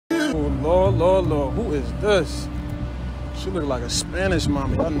Oh, Lord, Lord, Lord. Who is this? She look like a Spanish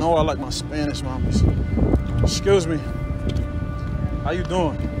mommy. I know I like my Spanish mommies. Excuse me. How you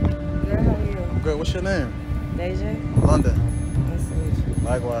doing? Good, how are you? I'm good. What's your name? Deja. London. Nice to meet you.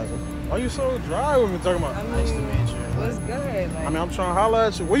 Likewise. Why you so dry with me talking about? Nice to meet you. What's good? Like, I mean, I'm trying to holler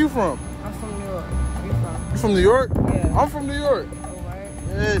at you. Where you from? I'm from New York. Where you from? You from New York? Yeah. I'm from New York. Oh, right?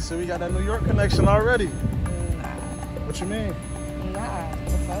 Yeah, so we got that New York connection already. Nah. What you mean? Nah.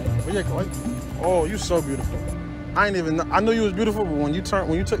 What's Where you, oh, you so beautiful. I ain't even. I knew you was beautiful, but when you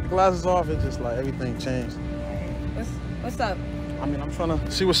took the glasses off, it just like everything changed. What's up? I mean, I'm trying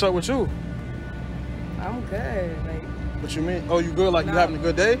to see what's up with you. I'm good. Like. What you mean? Oh, you good? Like nah, you having a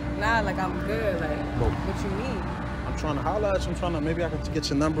good day? Nah, like I'm good. Like, what you mean? I'm trying to holler at you. I'm trying to, maybe I can get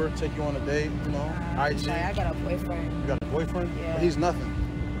your number, take you on a date, you know, IG. Like, I got a boyfriend. You got a boyfriend? Yeah. But he's nothing.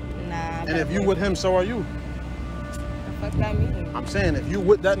 Nah. And if you with him, so are you. The fuck that mean? I'm saying, if you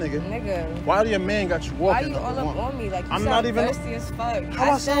with that nigga, why do your man got you walking? Why you all up on me? Like, you I'm sound not even thirsty as fuck.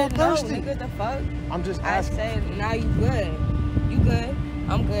 How I sound thirsty? No, nigga, the fuck? I'm just asking. I said, now you good. You good?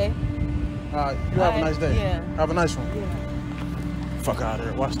 I'm good. All right, you have a nice day. Yeah. Have a nice one. Yeah. Fuck out of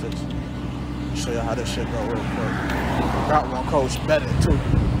here. Watch this. Show you how this shit go real quick. Got one coach better too.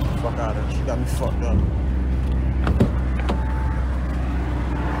 Fuck out of here. She got me fucked up.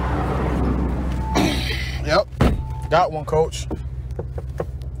 Yep. Got one, coach.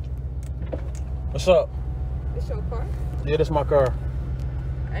 What's up? This your car? Yeah, this my car.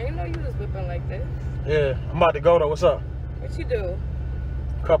 I didn't know you was whipping like this. Yeah, I'm about to go though. What's up? What you do?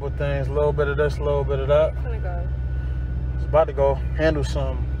 Couple things. A little bit of this, a little bit of that. Where you go? Just about to go handle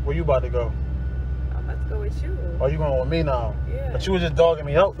something. Where you about to go? I'm about to go with you. Oh, you going with me now? Yeah. But you was just dogging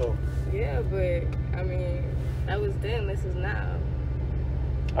me out though. Yeah, but I mean, that was then. This is now.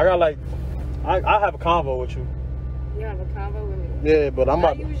 I got like, I have a convo with you. You have a convo with me? Yeah, but I'm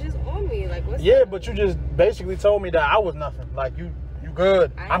about. You was just on me. Like, what's Yeah, up? but you just basically told me that I was nothing. Like you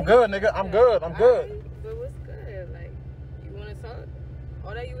good. I'm good, nigga. I'm good. I'm good. Right, but what's good? Like, you want to talk?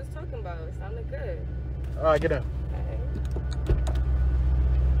 All that you was talking about, it sounded good. All right, get in. All right.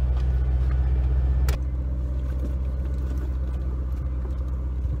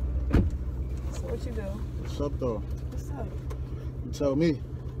 So what you do? What's up, though? What's up? You tell me.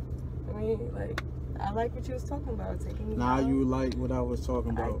 I mean, like, I like what you was talking about, taking me Now out. you like what I was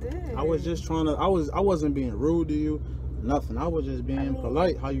talking about. I did. I was just trying to. I wasn't being rude to you. Nothing. I was just being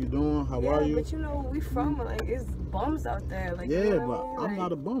polite. How you doing? How are you? But you know where we from. Like, it's bums out there. Like, yeah, you know but what I mean? I'm like,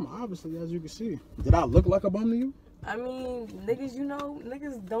 not a bum, obviously, as you can see. Did I look like a bum to you? I mean, niggas, you know,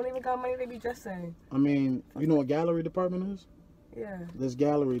 niggas don't even got money they be dressing. I mean, you know what gallery department is? Yeah. This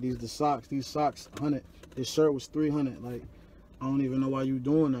gallery, these socks, 100. This shirt was 300. Like, I don't even know why you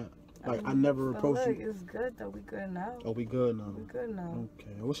doing that. Like, I never approached you. It's good though. We good now. Oh, we good now. We good now.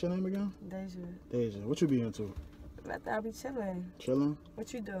 Okay. What's your name again? Deja. Deja. What you be into? I be chilling. Chilling?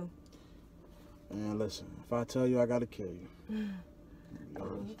 What you do? Man, listen. If I tell you, I gotta kill you. I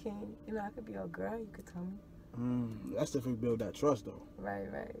mean, you can't. You know, I could be your girl. You could tell me. That's if we build that trust, though. Right,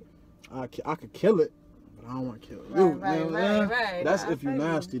 right. I could kill it, but I don't want to kill you. Right. That's if you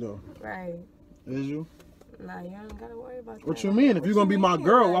nasty, though. Right. Is you? Nah, you don't gotta worry about that. What you mean? If you're gonna be my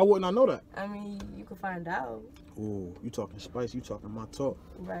girl, why wouldn't I know that? I mean, you can find out. Ooh, you talking spice, you talking my talk.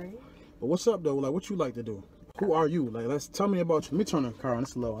 Right. But what's up, though? Like, what you like to do? Who are you? Like, tell me about you. Let me turn the car on.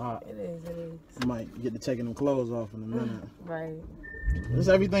 It's a little hot. It is. I might get to taking them clothes off in a minute. Right. This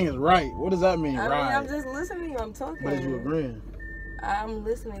everything is right. What does that mean, I right? mean, I'm just listening to you. I'm talking. But is you agreeing? I'm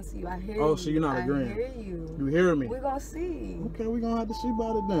listening to you. I hear you. Oh, so you're not agreeing? I hear you. You hearing me? We're gonna see. Okay, we're gonna have to see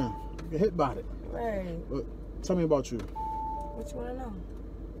about it then. Get hit by it. Right. But tell me about you. What you wanna know?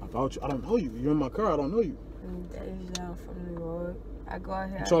 About you? I don't know you. You're in my car. I don't know you. I'm Deja from New York. I go out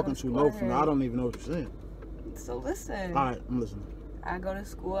here. You're talking too low for me. I don't even know what you're saying. So listen. All right, I'm listening. I go to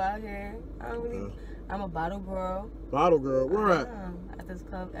school out here. I'm a bottle girl. Bottle girl, where at? At this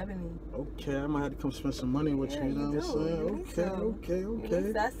club, Ebony. Okay, I might have to come spend some money with you. You know what I'm saying?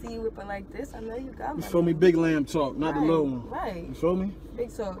 Okay. I see you whipping like this. I know you got money. You feel me? Big lamb talk, not the little one. Right. You feel me?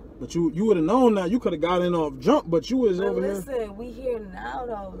 Big talk. But you would have known that. You could have got in off jump, but you was over here. Listen, we here now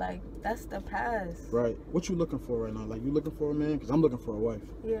though. Like, that's the past. Right. What you looking for right now? Like, you looking for a man? Because I'm looking for a wife.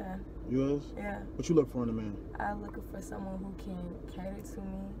 Yeah. You is? Yeah. What you look for in a man? I'm looking for someone who can cater to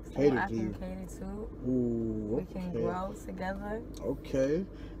me. Cater I to can you. cater to. Ooh, We can grow together. Okay.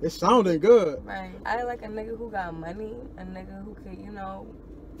 It's sounding good. Right. I like a nigga who got money, a nigga who could, you know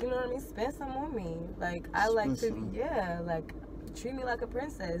what I mean, spend some on me. Like, I like to, like, treat me like a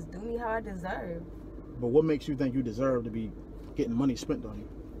princess. Do me how I deserve. But what makes you think you deserve to be getting money spent on you?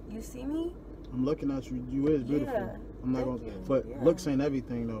 You see me? I'm looking at you. You is beautiful. Yeah. I'm not gonna. But looks ain't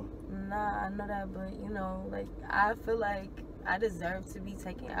everything though. Nah, I know that, but you know, like I feel like I deserve to be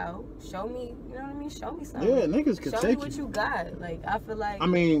taken out. Show me, you know what I mean? Show me something. Yeah, niggas could Show take me what you. you got. Like I feel like. I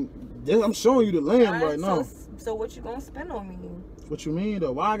mean, I'm showing you the land right now. So what you gonna spend on me? What you mean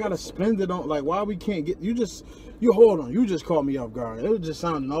though? Why I gotta spend it on? Like why we can't get? You hold on. You just caught me off guard. It was just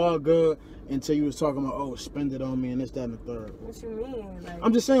sounding all good until you was talking about, oh, spend it on me and this, that, and the third. What you mean? Like,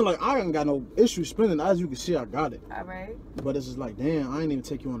 I'm just saying, like, I ain't got no issue spending. As you can see, I got it. All right. But it's just like, damn, I ain't even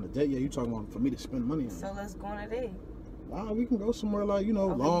take you on a date yet. You talking about for me to spend money on. So let's go on a date. Wow, we can go somewhere like, you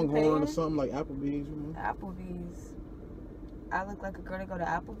know, Okay, Longhorn or something like Applebee's. You know? Applebee's. I look like a girl to go to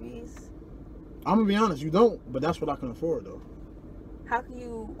Applebee's. I'm gonna be honest, you don't, but that's what I can afford though. How can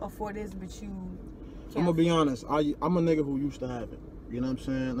you afford this, but you can't? I'm gonna be honest. I'm a nigga who used to have it. You know what I'm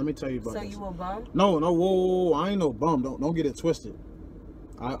saying? Let me tell you about this. So you a bum? No, whoa, I ain't no bum. Don't get it twisted.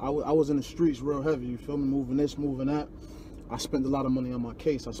 I was in the streets real heavy. You feel me? Moving this, moving that. I spent a lot of money on my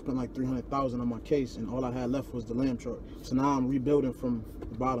case. I spent like $300,000 on my case, and all I had left was the lamb truck. So now I'm rebuilding from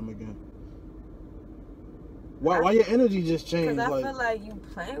the bottom again. Why your energy just changed? Because I feel like you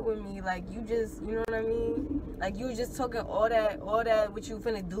playing with me. Like you just, you know what I mean? Like you just talking all that what you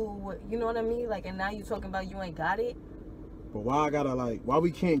finna do. You know what I mean? Like, and now you talking about you ain't got it. But why I gotta like? Why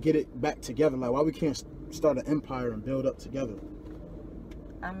we can't get it back together? Like why we can't start an empire and build up together?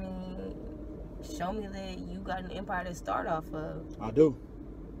 I mean, show me that you got an empire to start off of. I do.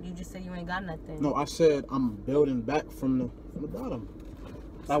 You just said you ain't got nothing. No, I said I'm building back from the bottom.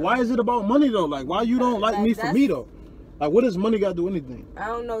 Like, why is it about money though? Like, why you don't like me for me though? Like, what does money got to do anything? I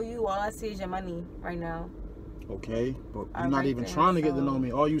don't know you. All I see is your money right now. Okay, but you're not even trying to get to know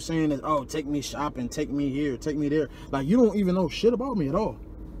me. All you saying is, oh, take me shopping, take me here, take me there. Like, you don't even know shit about me at all.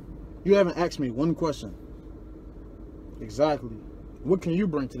 You haven't asked me one question. Exactly. What can you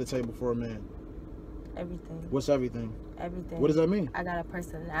bring to the table for a man? Everything. What's everything? Everything. What does that mean? I got a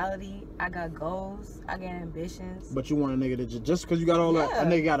personality. I got goals. I got ambitions. But you want a nigga that just because you got all that, a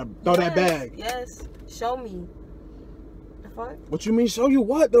nigga gotta throw that bag. Yes. Show me. The fuck? What you mean? Show you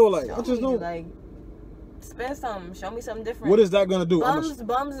what though? Like, show I just me, don't. Like, spend something. Show me something different. What is that gonna do?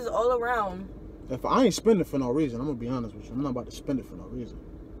 Bums is all around. If I ain't spending for no reason, I'm gonna be honest with you. I'm not about to spend it for no reason.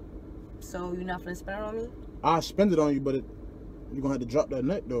 So you're not gonna spend it on me? I spend it on you, but you're gonna have to drop that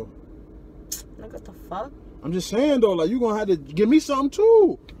neck though. Like, what the fuck? I'm just saying though, like you gonna have to give me something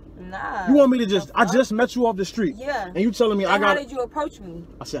too. Nah. You want me to just? I just met you off the street. Yeah. And you telling me and how did you approach me?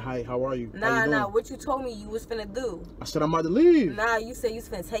 I said, hi, how are you? Nah. What you told me you was finna do? I said I'm about to leave. Nah, you said you was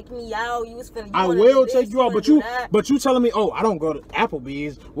finna take me out. You was finna. I will take you out, but you telling me, oh, I don't go to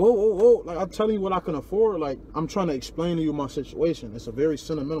Applebee's. Whoa. Like I'm telling you what I can afford. Like I'm trying to explain to you my situation. It's a very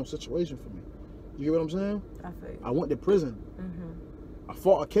sentimental situation for me. You get what I'm saying? I feel you. I went to prison. Mm-hmm. I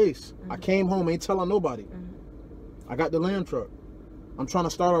fought a case. I came home, ain't telling nobody. Mm-hmm. I got the lamb truck. I'm trying to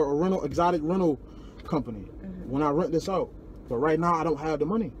start a exotic rental company when I rent this out. But right now I don't have the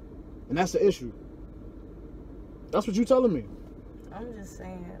money. And that's the issue. That's what you telling me. I'm just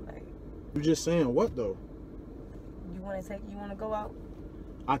saying, like. You just saying what though? You wanna go out?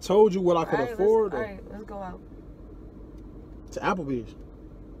 I told you what I could afford. Alright, let's go out. To Applebee's.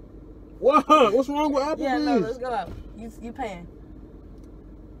 What? What's wrong with Applebee's? Yeah, no, let's go out. You paying.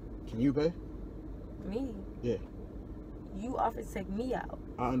 Can you pay? Me? Yeah. You offered to take me out.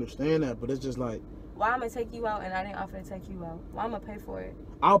 I understand that, but it's just like. Why I'm gonna take you out and I didn't offer to take you out? Why I'm gonna pay for it?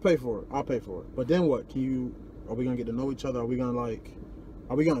 I'll pay for it. But then what? Are we gonna get to know each other? Are we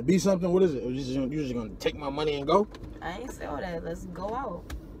gonna be something? What is it? Or you just gonna take my money and go? I ain't say all that. Let's go out.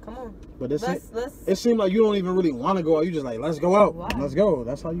 Come on. But it seemed like you don't even really want to go out. You just like, let's go out. Why? Let's go.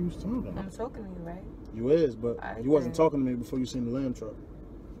 That's how you was talking. I'm talking to you, right? You is, but you wasn't talking to me before you seen the lamb truck.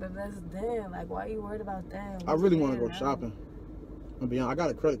 But that's then. Like, why are you worried about that? I really want to go shopping. I'm being honest, I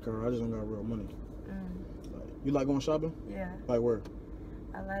got a credit card. I just don't got real money. Like, you like going shopping? Yeah. Like where?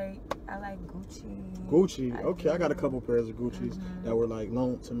 I like Gucci. Gucci. Okay, I got a couple pairs of Gucci's that were like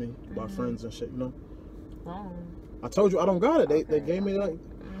loaned to me by friends and shit. You know. Loan. I told you I don't got it. They gave me like.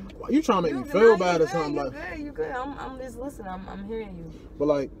 Why you trying to make me feel bad or something? You good. I'm just listening. I'm hearing you. But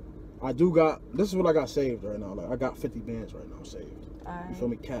like, I do got. This is what I got saved right now. Like I got 50 bands right now saved. You feel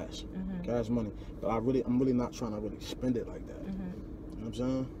me? Cash. Cash money. But I'm really not trying to really spend it like that. You know what I'm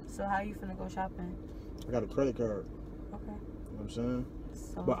saying? So how you finna go shopping? I got a credit card. Okay. You know what I'm saying?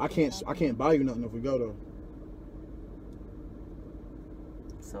 So but I can't buy you nothing if we go though.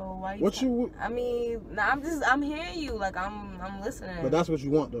 So why you? What you? I mean, I'm hearing you. Like I'm listening. But that's what you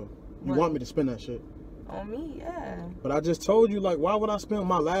want though. You want me to spend that shit. On me, yeah. But I just told you, like, why would I spend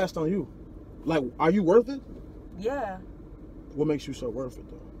my last on you? Like, are you worth it? Yeah. What makes you so worth it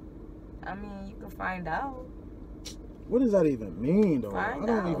though? I mean, you can find out. What does that even mean, though? I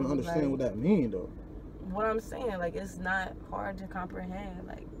don't even understand what that means, though. What I'm saying, like, it's not hard to comprehend.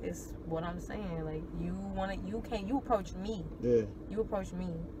 Like, it's what I'm saying. Like, you approach me. Yeah. You approach me.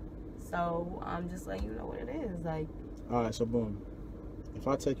 So I'm just letting you know what it is. Like. All right, so boom. If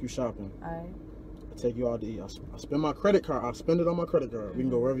I take you shopping, all right. I take you out to eat. I spend my credit card. I spend it on my credit card. We can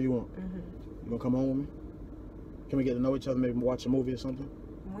go wherever you want. You gonna come home with me? Can we get to know each other? Maybe watch a movie or something?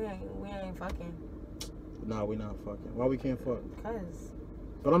 We ain't fucking. Nah, we not fucking. Why we can't fuck? Cause.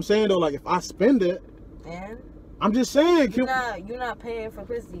 But I'm saying though, like if I spend it, and I'm just saying. You're not paying for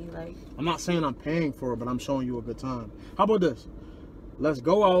pussy, like. I'm not saying I'm paying for it, but I'm showing you a good time. How about this? Let's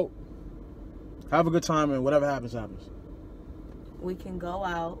go out, have a good time, and whatever happens, happens. We can go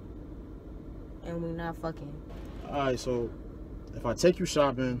out, and we're not fucking. All right, so if I take you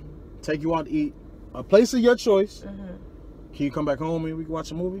shopping, take you out to eat, a place of your choice, can you come back home and we can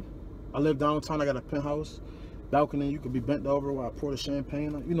watch a movie? I live downtown. I got a penthouse, balcony. You could be bent over while I pour the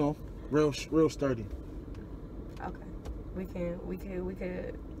champagne. You know, real sturdy. Okay, we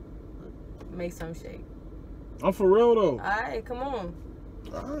could make some shake. I'm for real though. All right, come on.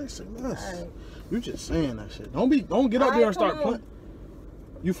 All right, say less. Right. You just saying that shit. Don't get up there and start playing.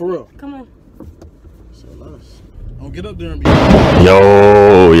 You for real? Come on. Say less. Don't get up there and be.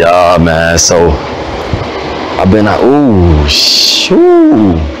 Yo, y'all, man. So I've been out. Ooh,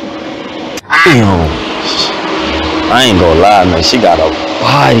 shoot. Damn. I ain't gonna lie, man. She got a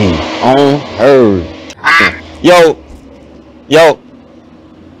body on her. Yo.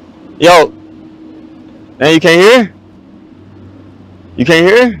 Man, you can't hear? You can't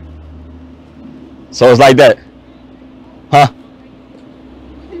hear? So it's like that. Huh?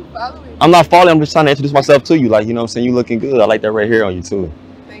 You following me? I'm not following. I'm just trying to introduce myself to you. Like, you know what I'm saying? You looking good. I like that right here on you, too.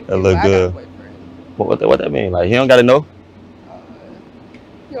 Thank that you. look good. What that mean? Like, he don't got to know?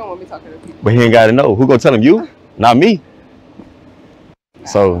 You don't want me talking to people. But he ain't got to know. Who gonna tell him? You? Not me. Nah.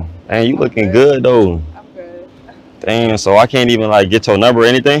 So, man, you looking good, though. I'm good. Damn, so I can't even, like, get your number or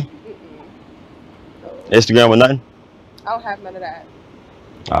anything? No. Instagram or nothing? I don't have none of that.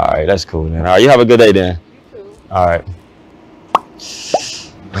 All right, that's cool, man. All right, you have a good day, then. You too. All right.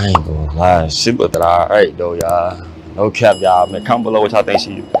 I ain't gonna lie. She looked all right, though, y'all. No cap, y'all. Man, comment below what y'all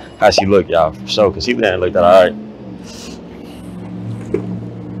think how she look, y'all, for sure, because she didn't look that all right.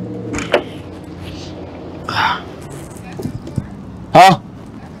 Huh?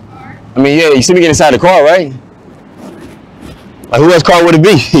 I mean, yeah, you see me get inside the car, right? Like, who else's car would it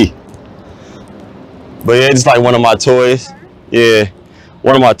be? But yeah, it's like one of my toys. Yeah,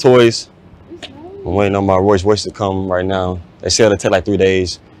 one of my toys. I'm waiting on my Rolls Royce to come right now. They said it'll take like 3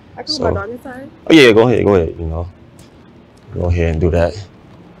 days. I can put my dog inside? Oh yeah, go ahead, you know. Go ahead and do that.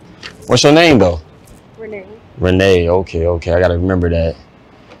 What's your name, though? Renee. Renee, okay, I gotta remember that.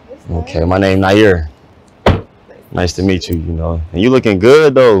 Okay, my name Nair. Nice to meet you, you know. And you looking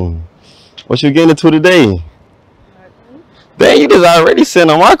good, though. What you getting into today? Dang, you just already sitting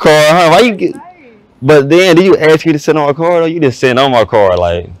on my car, huh? Why you get? But then, did you ask me to sit on my car, or you just sitting on my car,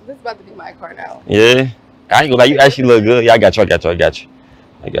 like? This is about to be my car now. Yeah? I ain't gonna lie, you actually look good. Yeah, I got you on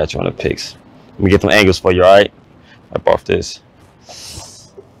the pics. Let me get some angles for you, all right? Wipe off this.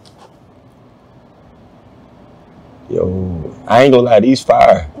 Yo, I ain't gonna lie, these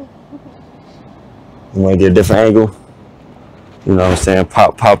fire. You wanna get a different angle? You know what I'm saying?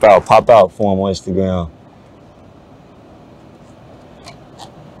 Pop out for them on Instagram.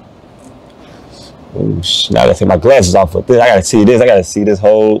 Ooh, now I gotta take my glasses off with this. I gotta see this. I gotta see this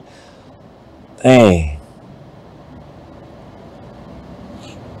whole thing.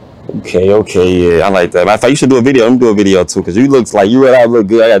 Okay, yeah, I like that. Matter of fact, you should do a video. Let me do a video too, cause you look like you really look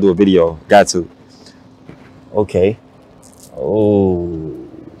good. I gotta do a video. Got to. Okay. Oh.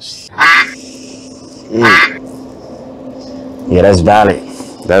 Yeah, that's valid.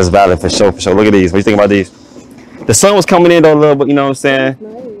 That's valid for sure. Look at these. What you think about these? The sun was coming in though a little bit. You know what I'm saying?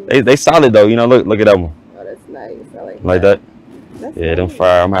 Nice. They solid though. You know, look at that one. Oh, that's nice. I like that. That's yeah, nice. Them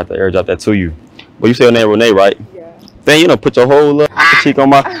fire. I'm gonna have to airdrop that to you. Well, you say your name Renee, right? Yeah. Then you know, put your whole little cheek on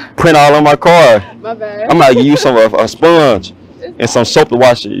my print all on my car. My bad. I'm gonna give you some a sponge and some soap to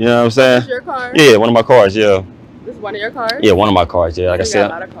wash it. You know what I'm saying? This your car? Yeah, one of my cars. Yeah. This is one of your cars? Yeah, one of my cars. Yeah, like I said.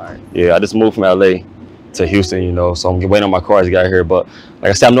 Got a lot of cars. Yeah, I just moved from LA to Houston, you know, so I'm waiting on my cars to get here. But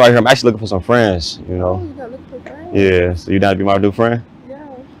like I said, I'm new out here. I'm actually looking for some friends, you know. Oh, you gotta look for friends? Yeah, so you down to be my new friend?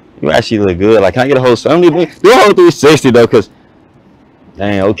 Yeah. You actually look good. Like, can I get a whole? I don't even do a whole 360 though, cause.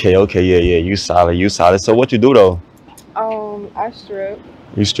 Dang. Okay. Yeah. You solid. So what you do though? I strip.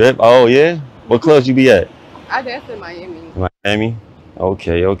 You strip? Oh yeah. What clubs you be at? I dance in Miami. Miami.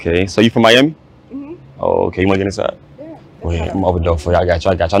 Okay. So you from Miami? Mhm. Oh, okay. You wanna get inside? Yeah. Wait, I'm open door for you. I got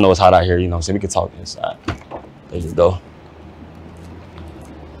you. I know it's hot out here. You know, so we can talk inside. There you go.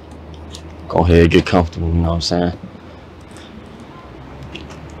 Go ahead, get comfortable, you know what I'm saying?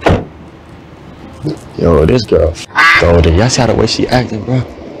 Yo, this girl golden. Y'all see how the way she acting, bro?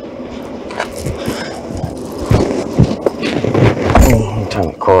 I'm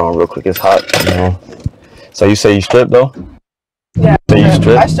turning the car on real quick. It's hot, you know. So you say you strip though? Yeah. So you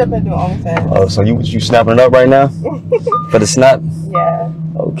strip? I strip and do OnlyFans. Oh, so you snapping it up right now? For the snap? Yeah.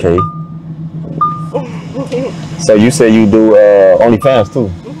 Okay. So you say you do OnlyFans too?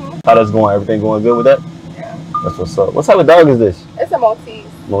 How that's going? Everything going good with that? Yeah. That's what's up. What type of dog is this? It's a Maltese.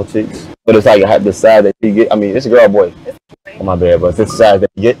 Maltese. But it's like the size that you get. I mean, it's a girl or boy? It's a boy. Oh, my bad, but it's the size that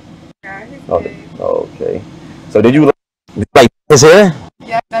you get? Yeah, he's Oh, big. okay. So did you like his hair?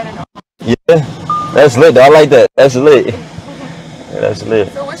 Yeah, I don't know. Yeah. That's lit though. I like that. That's lit. Yeah, that's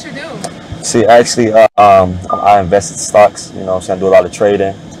lit. So what you do? See, actually, I invest in stocks. You know what I'm saying? I do a lot of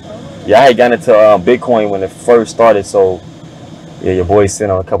trading. Yeah, I had gotten into Bitcoin when it first started. So, yeah, your boy's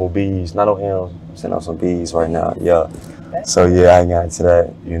sitting on a couple B's. Not on M's. I'm sitting on some B's right now. Yeah. So, yeah, I got into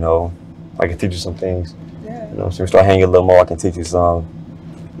that. You know, I can teach you some things. Yeah. You know, so we start hanging a little more. I can teach you some.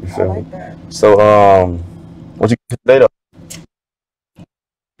 You feel me? Like that. So, what you get today though?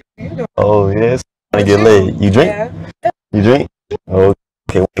 You do. Oh, yes. Trying to get laid. You drink? Yeah. You drink? Oh,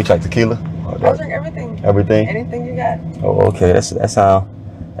 okay. You try tequila? I drink everything. Everything? Anything you got. Oh, okay. That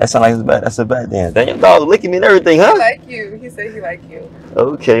sound like it's bad. That's a bad dance. Damn, your dog licking me and everything, huh? He like you. He said he like you.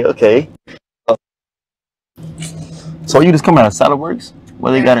 Okay, okay. So you just come out of Salad Works?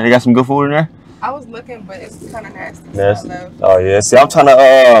 Well, they got some good food in there? I was looking, but it's kind of nasty. Nasty. So I left. Oh yeah. See, I'm trying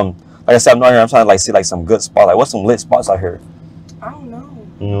to like I said, I'm not here. I'm trying to see like some good spots. Like, what's some lit spots out here? I don't know.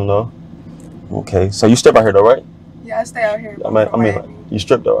 You don't know? Okay. So you strip out here though, right? Yeah, I stay out here. I mean, you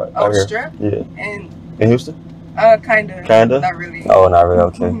strip though, right? Oh, out here. strip? Yeah. And In Houston? kinda. Kinda? Not really. Oh, not really.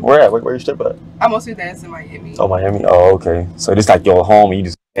 Okay. Where at? Where you strip at? I mostly dance in Miami. Oh, Miami. Oh, okay. So this like your home and you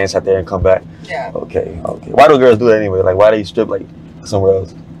just dance out there and come back. Yeah. Okay. Okay. Why do girls do that anyway? Like, why they strip like somewhere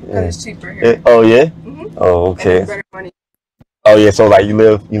else? Because it's cheaper here. Oh yeah. Mm-hmm. Oh, And okay. it's better money. Oh yeah. So like you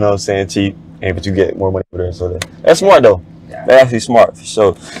live, you know what I'm saying, cheap, and but you get more money over there. So that's smart though. Yeah. That's actually smart for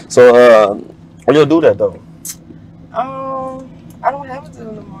sure. So where you'll do that though? I don't have to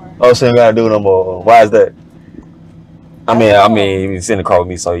do no more. Oh, so you gotta do no more. Why is that? I mean, you sit in the car with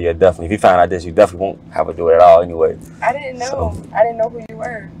me, so yeah, definitely. If you find out this, you definitely won't have to do it at all anyway. I didn't know. So, I didn't know who you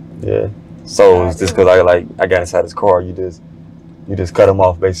were. yeah. So it's just because I got inside his car, you just cut him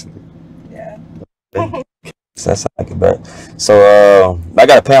off basically. Yeah. So that's like it back. So I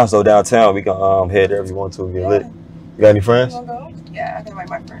got a pound so downtown. We can head there if you want to and get lit. You got any friends? You wanna go? Yeah, I can invite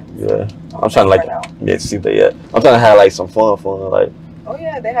my friends. Yeah. I'm trying to see if they I'm trying to have like some fun like. Oh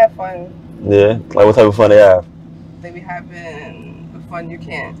yeah, they have fun. Yeah. Like what type of fun they have? They be having the fun you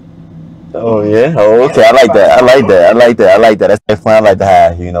can't. Oh yeah. Oh okay. I like that. That's the fun I like to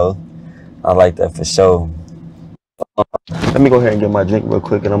have. You know. I like that for sure. Let me go ahead and get my drink real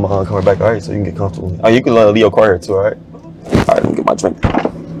quick, and I'm coming back. All right, so you can get comfortable. Oh, you can leave your car here too. All right. All right. Let me get my drink.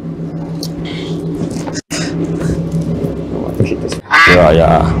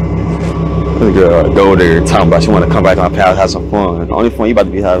 Yeah. This girl go there talking about she want to come back to my palace, have some fun. The only fun you about to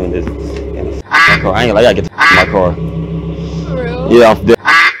be having is in the car. I ain't like I gotta get my car. For real? Yeah, I'm dead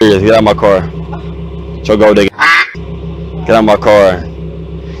serious. Get out of my car. Show go there. Get out of my car.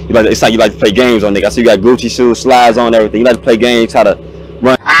 It's like you like to play games on nigga. I see you got Gucci shoes, slides on, everything. You like to play games, try to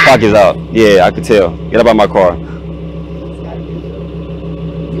run pockets out. Yeah, I could tell. Get up out my car.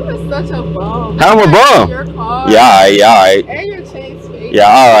 You are such a bum. How am I a bum? Your car. Yeah, alright. And your chain space.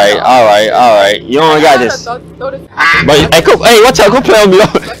 Yeah, alright. You don't got this. But hey, watch out, quit playing with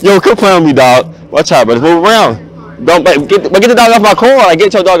me. Yo, quit playing with me, dog. Watch out, but move around. Don't get the dog off my car. Like,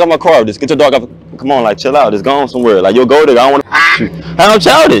 get your dog off my car. Just get your dog off. Come on, like, chill out. Just go on somewhere. Like, you'll go there. I don't want to you. How I'm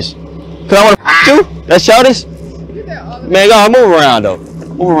childish? Cause I want to you? That's childish? Man, go on, move around though.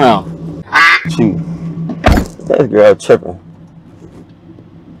 Move around. Shoot. That girl tripping.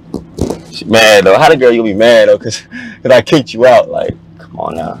 She mad though. How the girl you be mad though? Cause I kicked you out. Like, come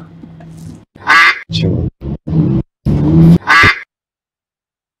on now. Shoot.